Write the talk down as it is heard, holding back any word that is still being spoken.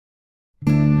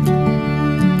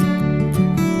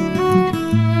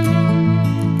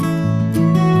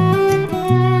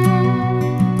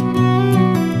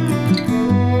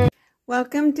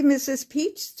Welcome to Mrs.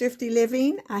 Peach Thrifty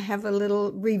Living. I have a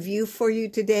little review for you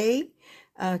today.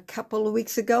 A couple of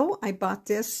weeks ago, I bought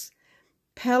this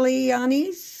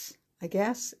Pelonis, I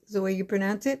guess is the way you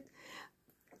pronounce it,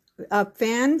 a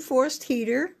fan forced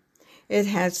heater. It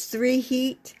has 3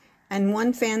 heat and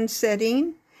 1 fan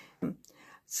setting.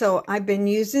 So I've been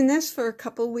using this for a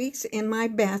couple of weeks in my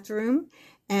bathroom,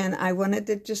 and I wanted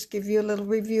to just give you a little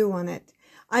review on it.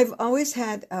 I've always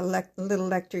had a little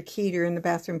electric heater in the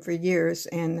bathroom for years,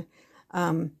 and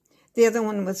the other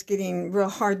one was getting real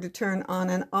hard to turn on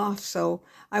and off, so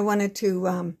I wanted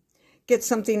to get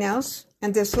something else.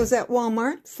 And this was at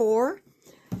Walmart for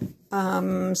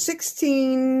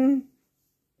 $16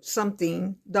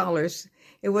 something.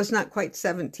 It was not quite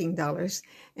 $17.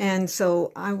 And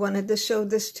so I wanted to show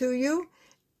this to you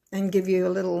and give you a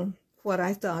little what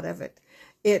I thought of it.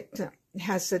 It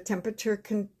has the temperature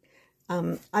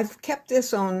I've kept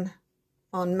this on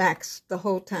max the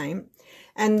whole time,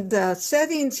 and the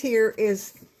settings here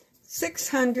is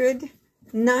 600,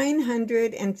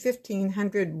 900, and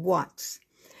 1500 watts.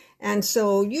 And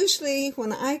so usually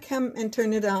when I come and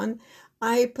turn it on,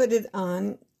 I put it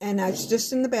on, and it's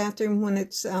just in the bathroom when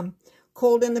it's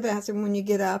cold in the bathroom when you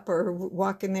get up or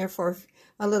walk in there for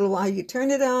a little while. You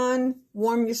turn it on,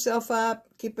 warm yourself up,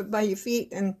 keep it by your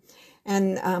feet, and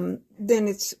then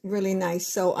it's really nice.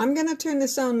 So I'm going to turn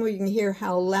this on where you can hear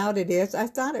how loud it is. I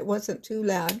thought it wasn't too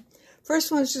loud.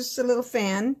 First one's just a little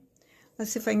fan.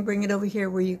 Let's see if I can bring it over here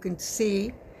where you can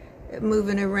see it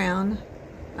moving around.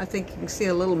 I think you can see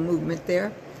a little movement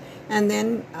there. And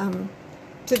then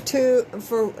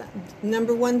for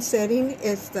number 1 setting,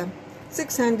 it's the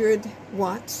 600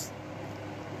 watts.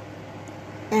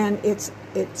 And it's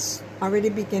already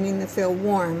beginning to feel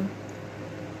warm.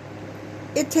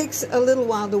 It takes a little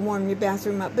while to warm your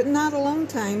bathroom up, but not a long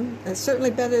time. It's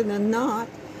certainly better than not.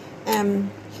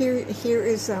 Here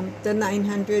is the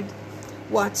 900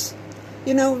 watts.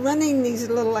 You know, running these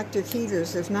little electric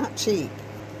heaters is not cheap.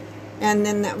 And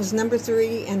then that was number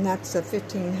 3, and that's a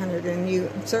 1500, and you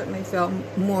certainly felt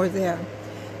more there.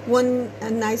 A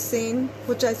nice thing,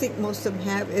 which I think most of them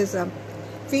have, is a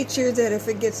feature that if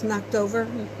it gets knocked over,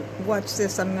 watch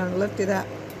this, I'm going to lift it up.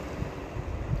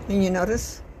 And you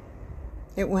notice?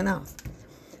 It went off.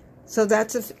 So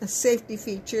that's a safety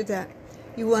feature that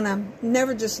you want to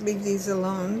never just leave these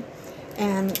alone.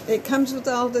 And it comes with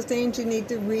all the things you need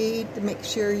to read to make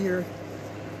sure you're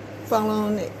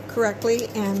following it correctly.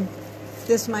 And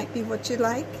this might be what you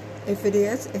like. If it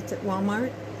is, it's at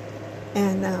Walmart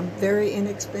and very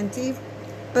inexpensive.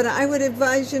 But I would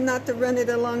advise you not to run it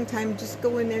a long time. Just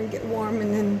go in there and get warm,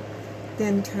 and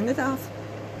then turn it off.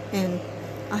 And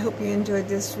I hope you enjoyed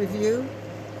this review.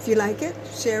 If you like it,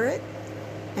 share it,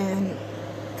 and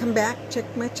come back, check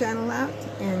my channel out,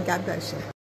 and God bless you.